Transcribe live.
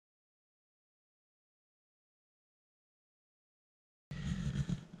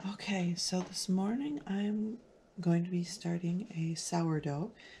Okay, so this morning I'm going to be starting a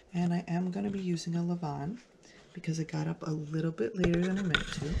sourdough, and I am going to be using a levain because I got up a little bit later than I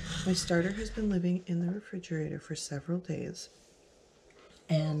meant to. My starter has been living in the refrigerator for several days,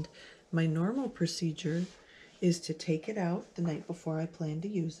 and my normal procedure is to take it out the night before I plan to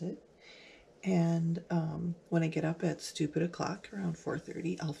use it, and when I get up at stupid o'clock around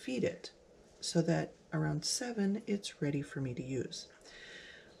 4:30, I'll feed it so that around 7 it's ready for me to use.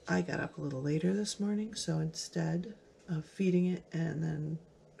 I got up a little later this morning, so instead of feeding it and then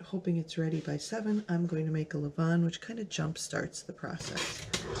hoping it's ready by 7, I'm going to make a levain, which kind of jump starts the process.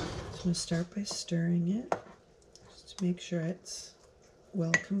 So I'm going to start by stirring it, just to make sure it's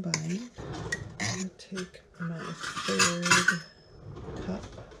well combined. I'm going to take my 1/3 cup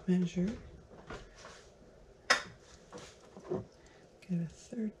measure, get a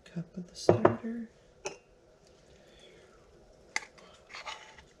 1/3 cup of the starter,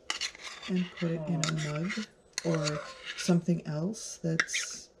 and put it in a mug or something else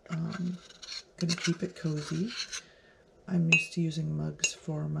that's going to keep it cozy. I'm used to using mugs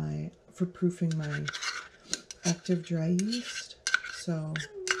for proofing my active dry yeast, so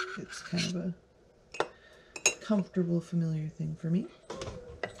it's kind of a comfortable, familiar thing for me.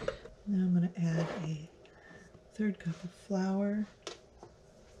 Now I'm going to add a 1/3 cup of flour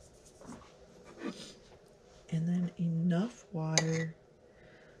and then enough water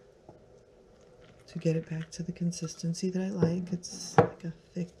to get it back to the consistency that I like. It's like a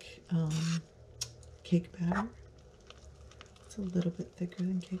thick cake batter. It's a little bit thicker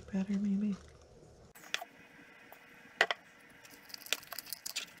than cake batter, maybe.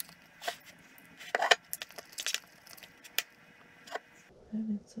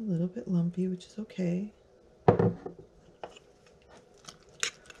 And it's a little bit lumpy, which is okay.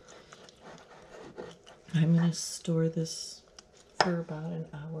 I'm going to store this for about an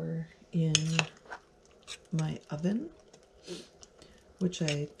hour in my oven, which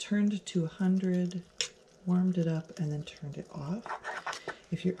I turned to 100, warmed it up, and then turned it off.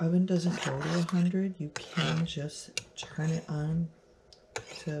 If your oven doesn't go to 100, you can just turn it on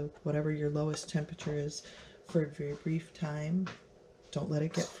to whatever your lowest temperature is for a very brief time. Don't let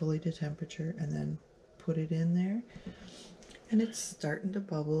it get fully to temperature, and then put it in there. And it's starting to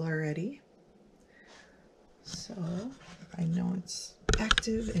bubble already. So I know it's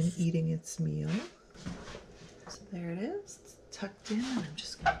active and eating its meal. So there it is. It's tucked in, and I'm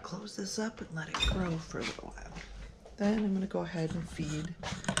just going to close this up and let it grow for a little while. Then I'm going to go ahead and feed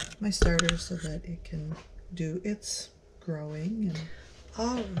my starter so that it can do its growing.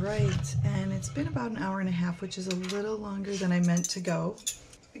 All right, and it's been about an hour and a half, which is a little longer than I meant to go.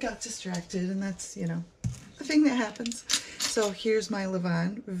 I got distracted, and that's, you know, the thing that happens. So here's my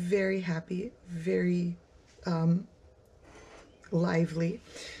levain. Very happy, very lively,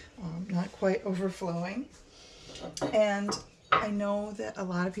 not quite overflowing. And I know that a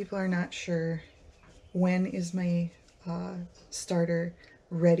lot of people are not sure when is my starter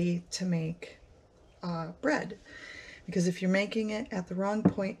ready to make bread. Because if you're making it at the wrong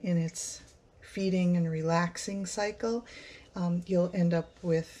point in its feeding and relaxing cycle, you'll end up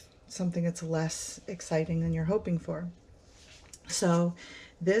with something that's less exciting than you're hoping for. So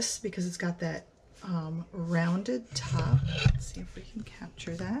this, because it's got that rounded top, let's see if we can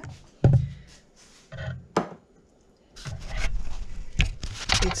capture that.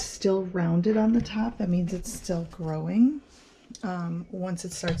 It's still rounded on the top. That means it's still growing. Once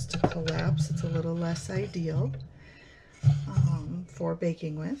it starts to collapse, it's a little less ideal for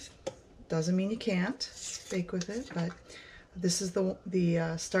baking with. Doesn't mean you can't bake with it, but this is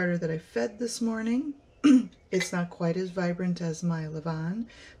the starter that I fed this morning. It's not quite as vibrant as my levain,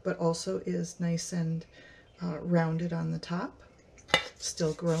 but also is nice and rounded on the top.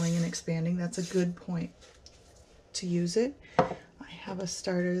 Still growing and expanding. That's a good point to use it. I have a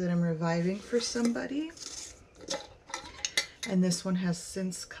starter that I'm reviving for somebody, and this one has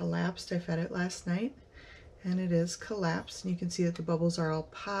since collapsed. I fed it last night, and it is collapsed, and you can see that the bubbles are all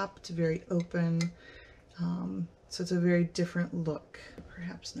popped, very open. So it's a very different look.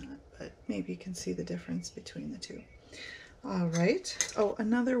 Perhaps not, but maybe you can see the difference between the two. All right. Oh,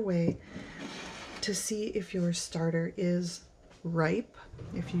 another way to see if your starter is ripe,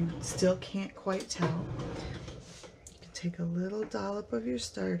 if you still can't quite tell, you can take a little dollop of your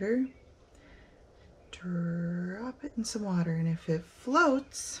starter, drop it in some water, and if it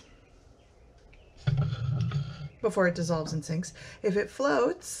floats, before it dissolves and sinks, if it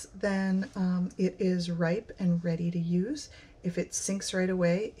floats, then it is ripe and ready to use. If it sinks right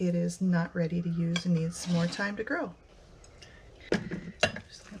away, it is not ready to use and needs some more time to grow. I'm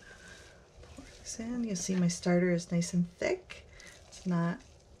just gonna pour this in. You see my starter is nice and thick. It's not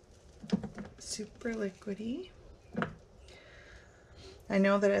super liquidy. I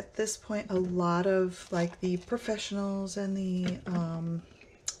know that at this point a lot of like the professionals and the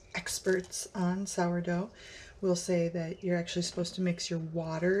experts on sourdough will say that you're actually supposed to mix your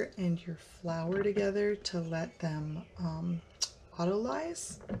water and your flour together to let them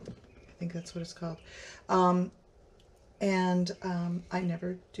autolyze. I think that's what it's called. I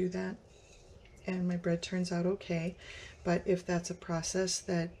never do that, and my bread turns out okay. But if that's a process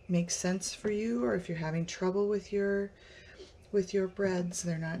that makes sense for you, or if you're having trouble with your breads,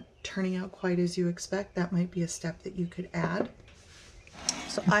 they're not turning out quite as you expect, that might be a step that you could add.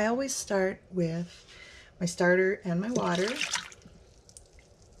 So I always start with my starter and my water,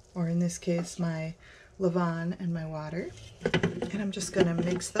 or in this case my levain and my water, and I'm just going to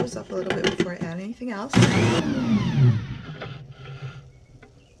mix those up a little bit before I add anything else.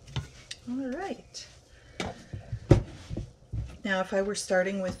 All right. Now if I were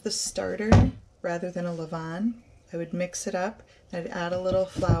starting with the starter rather than a levain, I would mix it up, I'd add a little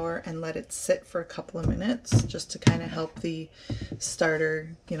flour and let it sit for a couple of minutes just to kind of help the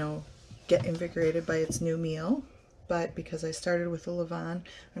starter, you know, get invigorated by its new meal. But because I started with a levain,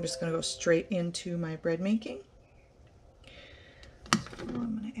 I'm just going to go straight into my bread making. So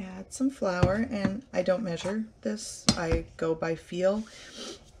I'm going to add some flour, and I don't measure this, I go by feel,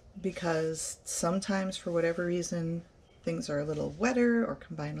 because sometimes for whatever reason things are a little wetter or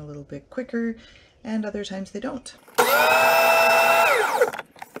combine a little bit quicker, and other times they don't. A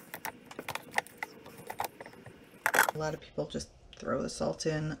lot of people just throw the salt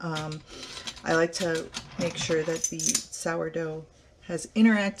in. I like to make sure that the sourdough has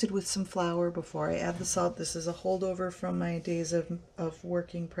interacted with some flour before I add the salt. This is a holdover from my days of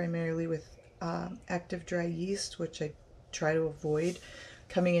working primarily with active dry yeast, which I try to avoid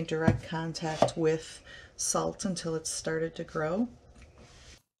coming in direct contact with salt until it's started to grow.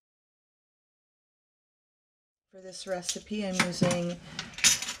 For this recipe, I'm using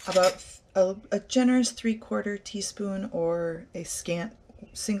about a generous 3/4 teaspoon or a scant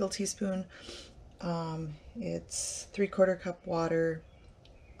single teaspoon. It's 3/4 cup water.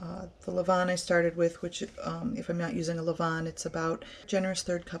 The levain I started with, which if I'm not using a levain, it's about a generous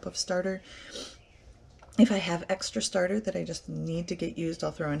 1/3 cup of starter. If I have extra starter that I just need to get used,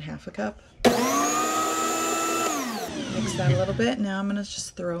 I'll throw in 1/2 cup. Mix that a little bit. Now I'm going to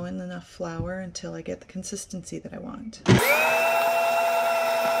just throw in enough flour until I get the consistency that I want.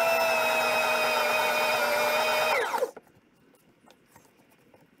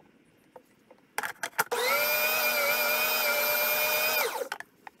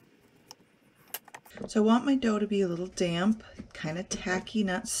 So I want my dough to be a little damp, kind of tacky,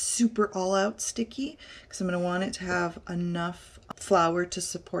 not super all out sticky, because I'm going to want it to have enough flour to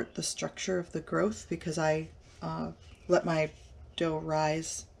support the structure of the growth, because I let my dough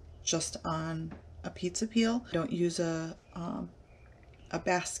rise just on a pizza peel. I don't use a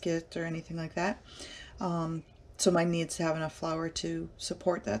basket or anything like that. So mine needs to have enough flour to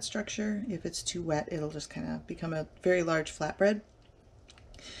support that structure. If it's too wet, it'll just kind of become a very large flatbread.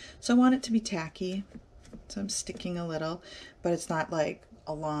 So I want it to be tacky, so I'm sticking a little, but it's not like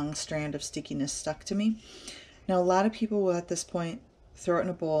a long strand of stickiness stuck to me. Now a lot of people will at this point throw it in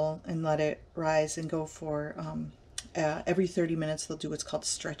a bowl and let it rise and go for every 30 minutes they'll do what's called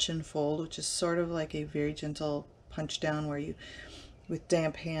stretch and fold, which is sort of like a very gentle punch down where you with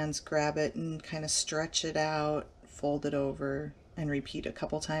damp hands grab it and kind of stretch it out, fold it over, and repeat a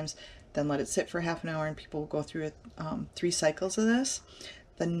couple times, then let it sit for half an hour, and people will go through 3 cycles of this.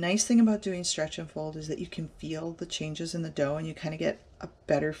 The nice thing about doing stretch and fold is that you can feel the changes in the dough, and you kind of get a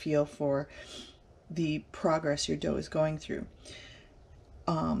better feel for the progress your dough is going through.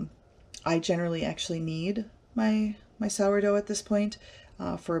 I generally actually need my sourdough at this point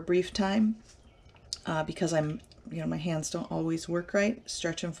for a brief time because my hands don't always work right.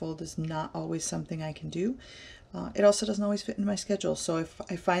 Stretch and fold is not always something I can do. It also doesn't always fit into my schedule. So if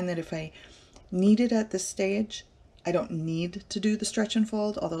I find that if I need it at this stage, I don't need to do the stretch and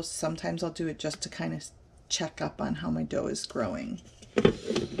fold, although sometimes I'll do it just to kind of check up on how my dough is growing.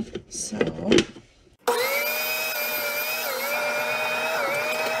 So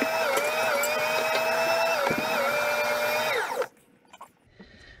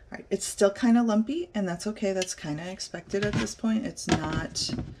it's still kind of lumpy, and that's okay. That's kind of expected at this point. It's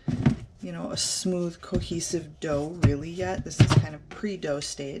not, a smooth, cohesive dough really yet. This is kind of pre-dough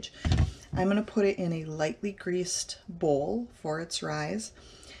stage. I'm going to put it in a lightly greased bowl for its rise.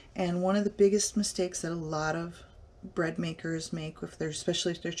 And one of the biggest mistakes that a lot of bread makers make,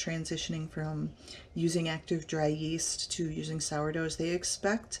 especially if they're transitioning from using active dry yeast to using sourdough, is they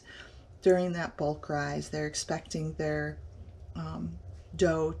expect during that bulk rise, they're expecting their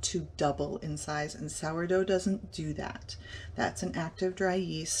dough to double in size, and sourdough doesn't do that. That's an active dry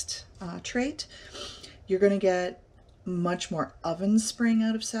yeast trait. You're going to get much more oven spring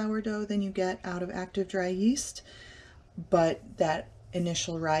out of sourdough than you get out of active dry yeast, but that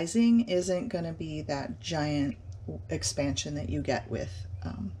initial rising isn't going to be that giant expansion that you get with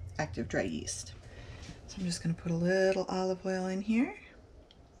active dry yeast. So I'm just going to put a little olive oil in here.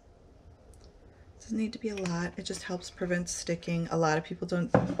 Doesn't need to be a lot. It just helps prevent sticking. A lot of people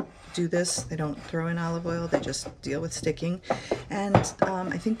don't do this. They don't throw in olive oil. They just deal with sticking. And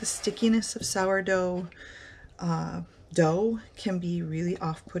I think the stickiness of sourdough dough can be really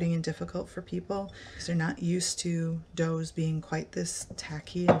off-putting and difficult for people because they're not used to doughs being quite this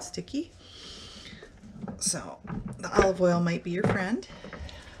tacky and sticky. So the olive oil might be your friend.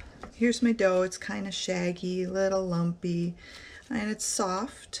 Here's my dough. It's kind of shaggy, a little lumpy, and it's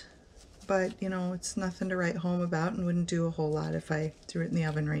soft, but you know, it's nothing to write home about and wouldn't do a whole lot if I threw it in the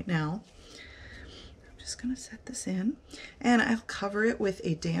oven right now. I'm just gonna set this in, and I'll cover it with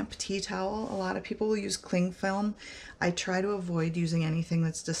a damp tea towel. A lot of people will use cling film. I try to avoid using anything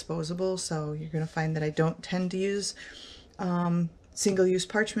that's disposable, so you're gonna find that I don't tend to use single-use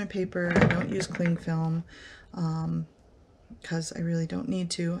parchment paper. I don't use cling film because I really don't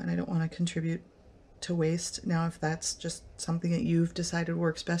need to, and I don't want to contribute to waste. Now, if that's just something that you've decided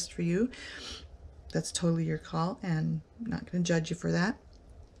works best for you, that's totally your call, and I'm not going to judge you for that.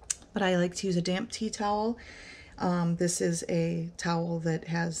 But I like to use a damp tea towel. This is a towel that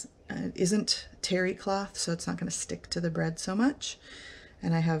isn't terry cloth, so it's not going to stick to the bread so much.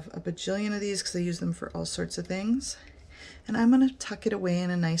 And I have a bajillion of these because I use them for all sorts of things. And I'm going to tuck it away in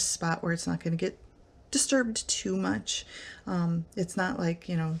a nice spot where it's not going to get disturbed too much. It's not like,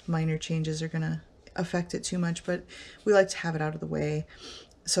 you know, minor changes are going to affect it too much, but we like to have it out of the way.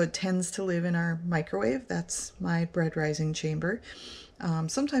 So it tends to live in our microwave. That's my bread rising chamber.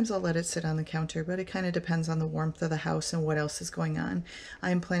 Sometimes I'll let it sit on the counter, but it kind of depends on the warmth of the house and what else is going on.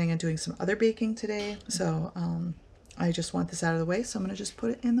 I'm planning on doing some other baking today, so I just want this out of the way, so I'm going to just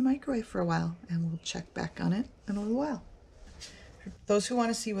put it in the microwave for a while, and we'll check back on it in a little while. For those who want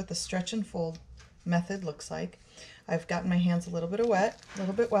to see what the stretch and fold method looks like, I've gotten my hands a little bit wet,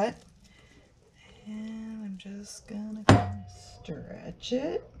 and I'm just gonna kind of stretch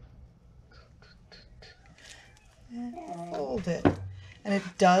it and fold it. And it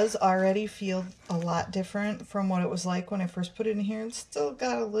does already feel a lot different from what it was like when I first put it in here. It's still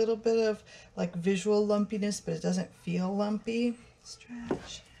got a little bit of like visual lumpiness, but it doesn't feel lumpy.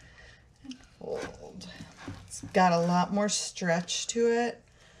 Stretch and fold. It's got a lot more stretch to it.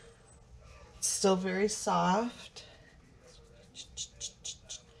 It's still very soft.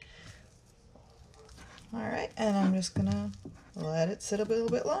 All right, and I'm just gonna let it sit a little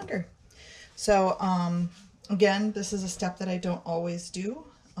bit longer. So again, this is a step that I don't always do.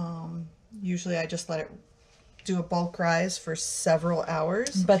 Usually I just let it do a bulk rise for several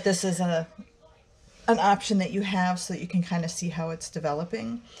hours, but this is an option that you have so that you can kind of see how it's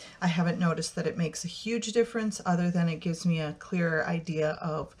developing. I haven't noticed that it makes a huge difference other than it gives me a clearer idea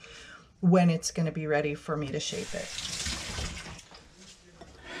of when it's going to be ready for me to shape it.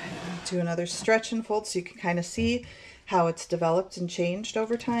 Do another stretch and fold so you can kind of see how it's developed and changed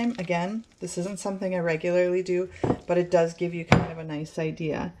over time. Again, this isn't something I regularly do, but it does give you kind of a nice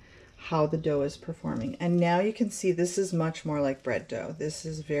idea how the dough is performing. And now you can see this is much more like bread dough. This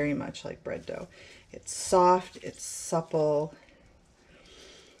is very much like bread dough. It's soft, it's supple.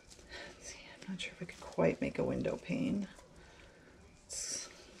 Let's see, I'm not sure if I could quite make a window pane. It's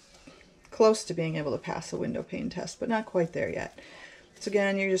close to being able to pass a window pane test, but not quite there yet. So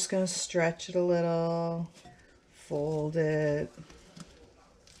again, you're just going to stretch it a little, fold it,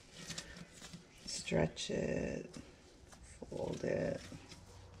 stretch it, fold it.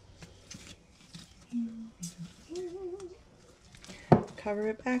 Cover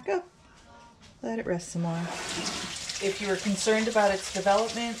it back up, let it rest some more. If you were concerned about its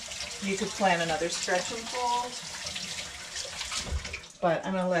development, you could plan another stretch and fold. But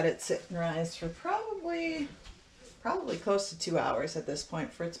I'm going to let it sit and rise for probably close to 2 hours at this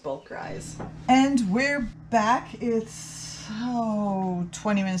point for its bulk rise. And we're back. It's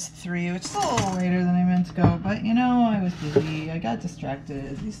 20 minutes to 3, which is a little later than I meant to go, but you know, I was busy, I got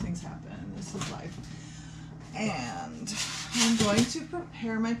distracted, these things happen, this is life. And I'm going to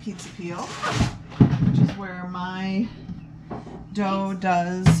prepare my pizza peel, which is where my dough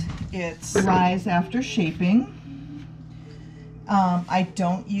does its rise after shaping. I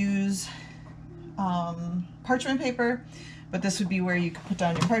don't use parchment paper, but this would be where you could put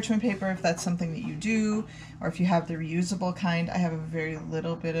down your parchment paper if that's something that you do, or if you have the reusable kind. I have a very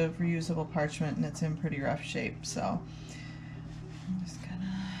little bit of reusable parchment and it's in pretty rough shape, so I'm just gonna...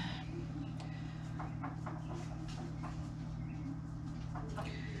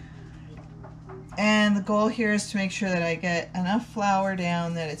 And the goal here is to make sure that I get enough flour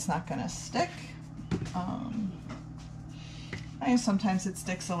down that it's not gonna stick. Sometimes it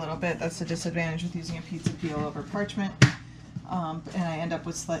sticks a little bit. That's the disadvantage with using a pizza peel over parchment. And I end up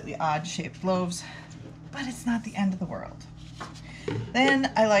with slightly odd shaped loaves, but it's not the end of the world.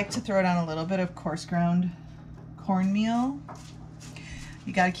 Then I like to throw down a little bit of coarse ground cornmeal.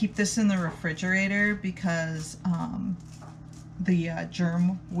 You got to keep this in the refrigerator because the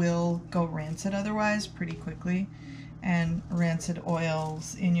germ will go rancid otherwise pretty quickly, and rancid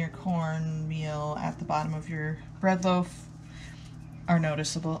oils in your cornmeal at the bottom of your bread loaf are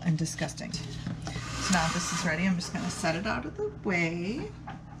noticeable and disgusting. So now this is ready. I'm just going to set it out of the way.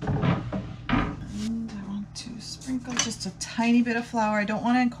 And I want to sprinkle just a tiny bit of flour. I don't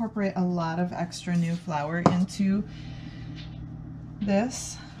want to incorporate a lot of extra new flour into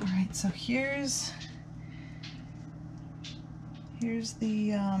this. All right, so here's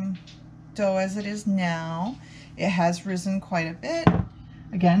the dough as it is now. It has risen quite a bit.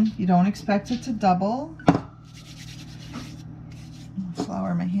 Again, you don't expect it to double. I'll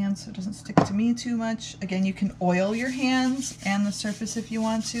flour my hands so it doesn't stick to me too much. Again, you can oil your hands and the surface if you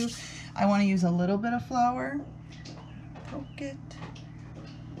want to. I want to use a little bit of flour. Poke it.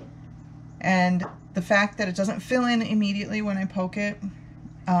 And the fact that it doesn't fill in immediately when I poke it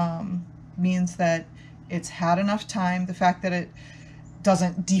means that it's had enough time. The fact that it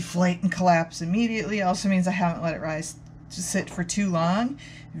doesn't deflate and collapse immediately also means I haven't let it rise to sit for too long.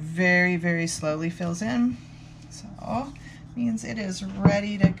 Very, very slowly fills in. So means it is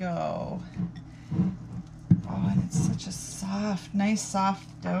ready to go. Oh, and it's such a soft, nice soft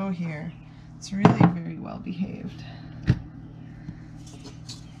dough here. It's really very well behaved.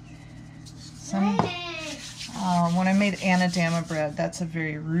 When I made Anadama bread, that's a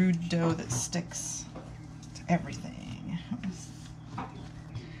very rude dough that sticks to everything.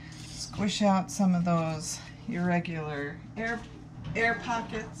 Squish out some of those irregular air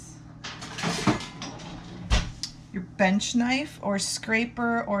pockets. Your bench knife or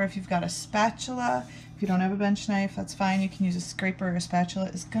scraper, or if you've got a spatula. If you don't have a bench knife, that's fine. You can use a scraper or a spatula.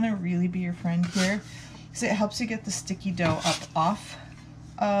 It's gonna really be your friend here because it helps you get the sticky dough up off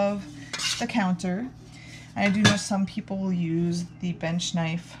of the counter. And I do know some people will use the bench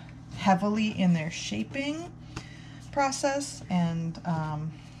knife heavily in their shaping process, and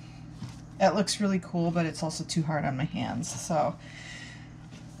it looks really cool, but it's also too hard on my hands. So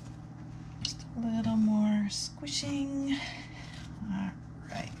just a little more squishing. All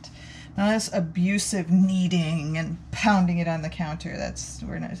right. Now this abusive kneading and pounding it on the counter, it's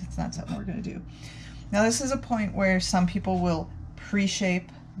not something we're going to do. Now this is a point where some people will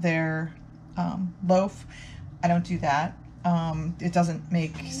pre-shape their loaf. I don't do that. It doesn't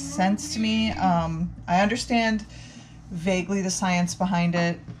make sense to me. I understand vaguely the science behind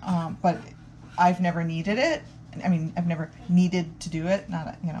it, but I've never needed it. I mean, I've never needed to do it.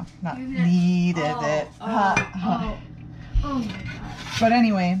 Not needed it. Oh my god. But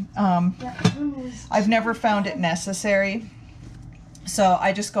anyway, I've never found it necessary. So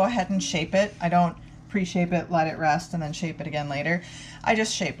I just go ahead and shape it. I don't pre-shape it, let it rest, and then shape it again later. I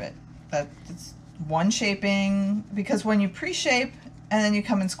just shape it. That's one shaping, because when you pre-shape and then you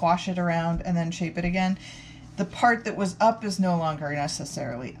come and squash it around and then shape it again, the part that was up is no longer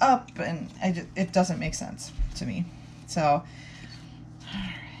necessarily up, and it doesn't make sense to me. So, all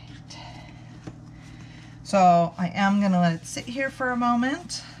right. So I am going to let it sit here for a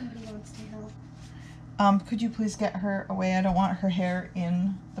moment. Somebody wants to help. Could you please get her away? I don't want her hair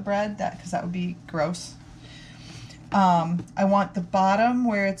in the bread, because that would be gross. I want the bottom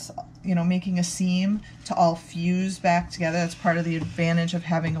where it's, making a seam to all fuse back together. That's part of the advantage of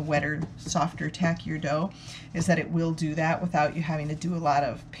having a wetter, softer, tackier dough, is that it will do that without you having to do a lot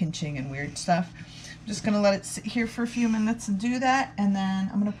of pinching and weird stuff. I'm just going to let it sit here for a few minutes and do that, and then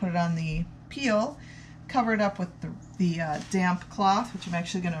I'm going to put it on the peel, cover it up with the damp cloth, which I'm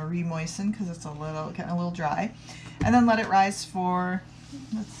actually going to re-moisten because it's getting a little dry, and then let it rise for,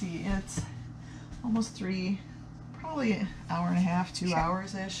 let's see, it's almost 3, probably an hour and a half, 2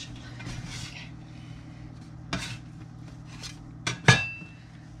 hours-ish.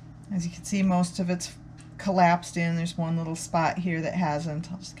 As you can see, most of it's collapsed in. There's one little spot here that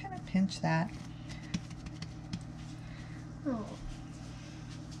hasn't. I'll just kind of pinch that. Oh.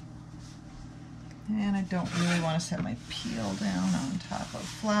 And I don't really want to set my peel down on top of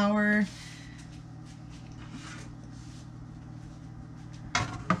flour.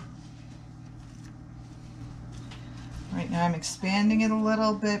 Right now I'm expanding it a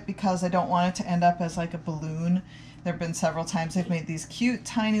little bit because I don't want it to end up as like a balloon There have been several times I've made these cute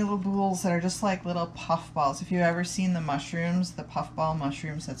tiny little boules that are just like little puff balls. If you've ever seen the mushrooms, the puff ball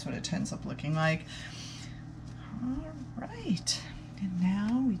mushrooms, that's what it ends up looking like. All right, and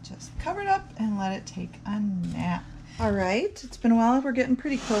now we just cover it up and let it take a nap. All right, it's been a while. We're getting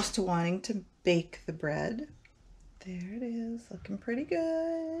pretty close to wanting to bake the bread. There it is, looking pretty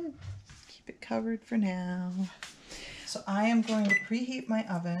good. Keep it covered for now. So I am going to preheat my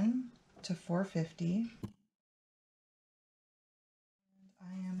oven to 450.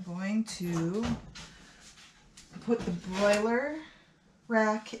 I am going to put the broiler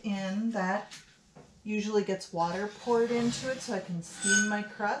rack in. That usually gets water poured into it so I can steam my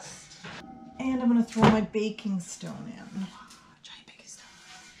crust. And I'm going to throw my baking stone in. Giant baking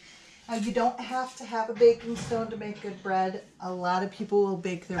stone. You don't have to have a baking stone to make good bread. A lot of people will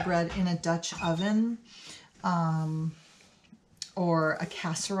bake their bread in a Dutch oven or a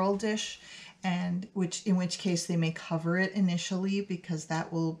casserole dish, and in which case they may cover it initially because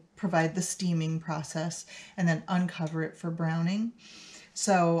that will provide the steaming process, and then uncover it for browning.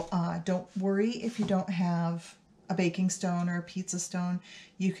 So don't worry if you don't have a baking stone or a pizza stone.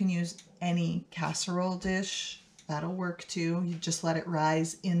 You can use any casserole dish. That'll work too. You just let it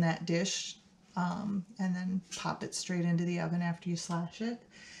rise in that dish and then pop it straight into the oven after you slash it.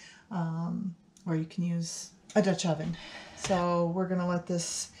 Or you can use a Dutch oven. So we're gonna let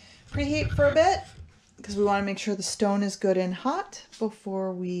this preheat for a bit because we want to make sure the stone is good and hot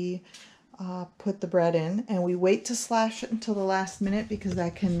before we put the bread in, and we wait to slash it until the last minute because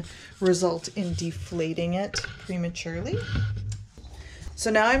that can result in deflating it prematurely. So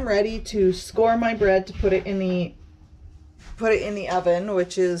now I'm ready to score my bread to put it in the oven,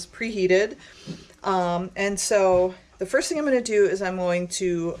 which is preheated. And so the first thing I'm going to do is I'm going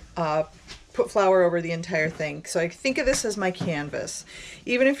to put flour over the entire thing. So I think of this as my canvas.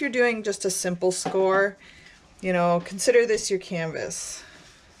 Even if you're doing just a simple score, you know, consider this your canvas.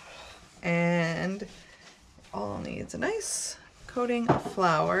 And all needs a nice coating of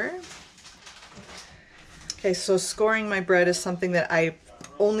flour. Okay, so scoring my bread is something that I've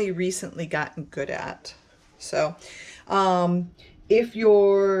only recently gotten good at. So if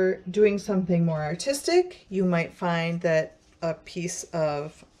you're doing something more artistic, you might find that a piece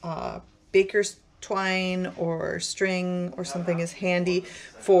of baker's twine or string or something is handy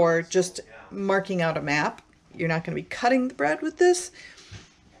for just marking out a map. You're not going to be cutting the bread with this,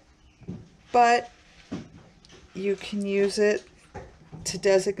 but you can use it to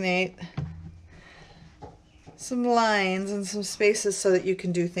designate some lines and some spaces so that you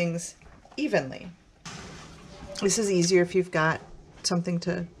can do things evenly. This is easier if you've got something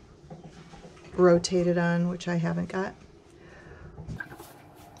to rotate it on, which I haven't got.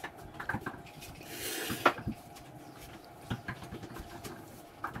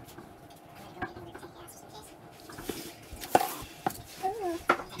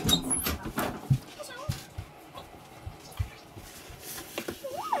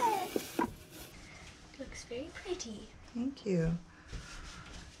 Thank you.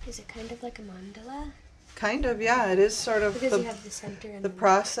 Is it kind of like a mandala? Kind of, yeah. It is sort of. Because you have the center and the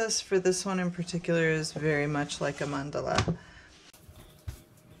process for this one in particular is very much like a mandala.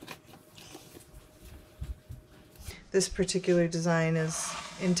 This particular design is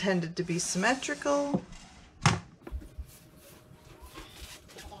intended to be symmetrical.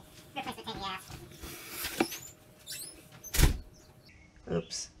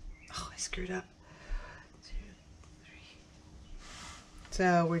 Oops. Oh, I screwed up.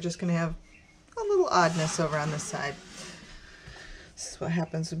 So we're just going to have a little oddness over on this side. This is what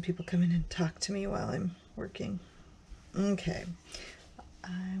happens when people come in and talk to me while I'm working. Okay.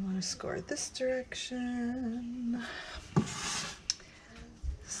 I want to score this direction. This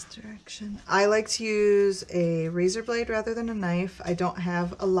direction. I like to use a razor blade rather than a knife. I don't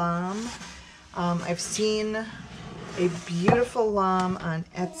have a lame. I've seen a beautiful lame on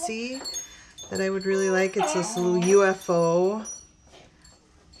Etsy that I would really like. It's this little UFO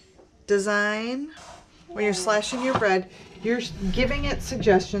design. When you're slashing your bread, you're giving it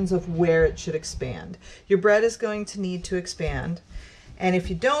suggestions of where it should expand. Your bread is going to need to expand, and if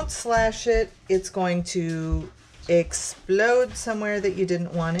you don't slash it, it's going to explode somewhere that you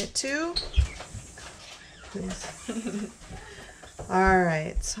didn't want it to. Please. All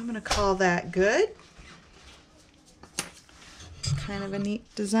right, so I'm going to call that good. Kind of a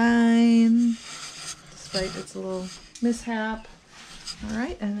neat design, despite its little mishap. All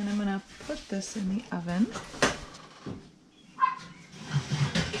right, and then I'm going to put this in the oven.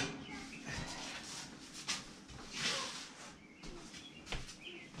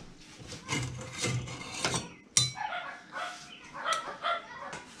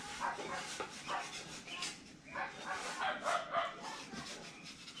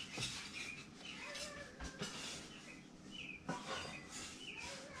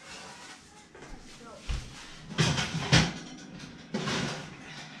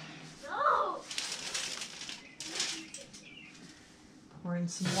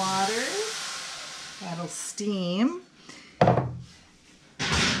 some water. That'll steam.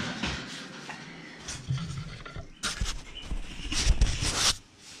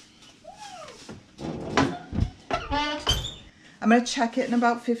 I'm going to check it in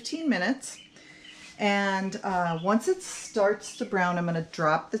about 15 minutes. And once it starts to brown, I'm going to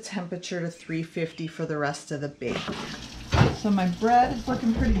drop the temperature to 350 for the rest of the bake. So my bread is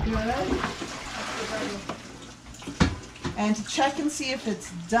looking pretty good. And to check and see if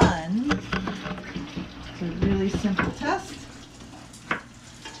it's done, it's a really simple test.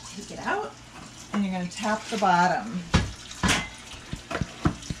 Take it out, and you're going to tap the bottom.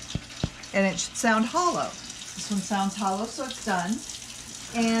 And it should sound hollow. This one sounds hollow, so it's done.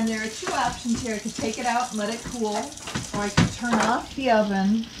 And there are two options here. I could take it out and let it cool, or I could turn off the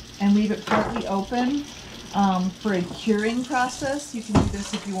oven and leave it partly open for a curing process. You can do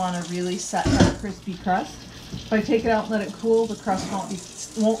this if you want to really set that crispy crust. If I take it out and let it cool, the crust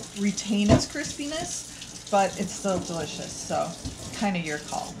won't retain its crispiness, but it's still delicious. So, kind of your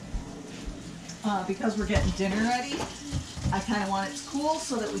call. Because we're getting dinner ready, I kind of want it to cool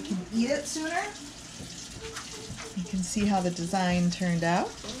so that we can eat it sooner. You can see how the design turned out.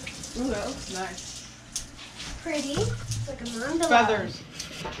 Ooh, that looks nice. Pretty. It's like a mandala. Feathers.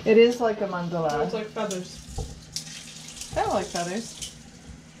 It is like a mandala. It's like feathers. I don't like feathers.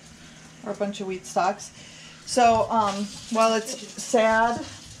 Or a bunch of wheat stalks. So, while it's sad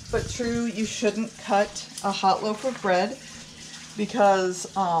but true, you shouldn't cut a hot loaf of bread because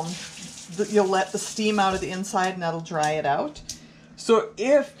you'll let the steam out of the inside and that'll dry it out. So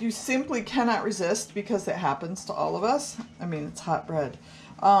if you simply cannot resist, because it happens to all of us, I mean, it's hot bread,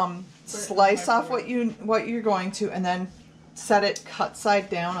 slice off what you're going to, and then set it cut side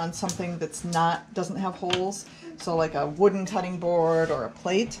down on something that's doesn't have holes, so like a wooden cutting board or a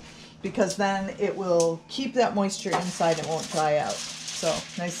plate, because then it will keep that moisture inside and won't dry out. So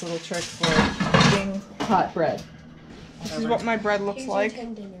nice little trick for eating hot bread. This is what my bread looks Here's like. your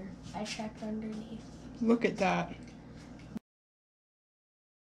tendiner. I checked underneath. Look at that.